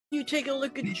You take a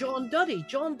look at John Duddy.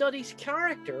 John Duddy's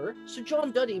character. So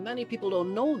John Duddy, many people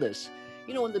don't know this.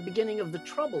 You know, in the beginning of the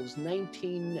Troubles,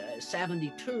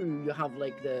 1972, you have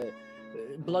like the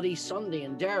Bloody Sunday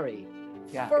in Derry.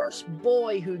 Yeah. First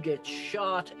boy who gets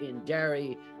shot in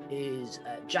Derry is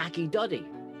Jackie Duddy,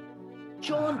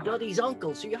 John Duddy's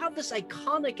uncle. So you have this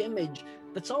iconic image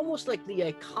that's almost like the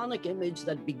iconic image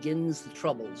that begins the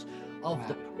Troubles, of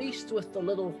the priest with the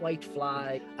little white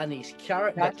flag, and he's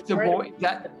carrying. That's the boy.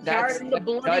 That's the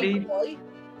bloody Duddy. Boy.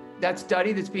 That's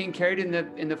Duddy that's being carried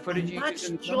in the footage. And that's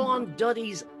John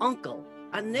Duddy's uncle.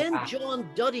 And then John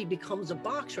Duddy becomes a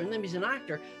boxer, and then he's an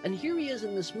actor. And here he is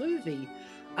in this movie,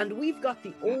 and we've got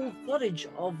the old footage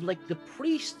of like the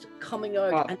priest coming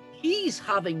out, and he's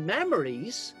having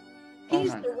memories.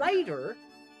 He's the writer,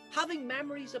 having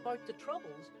memories about the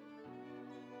Troubles.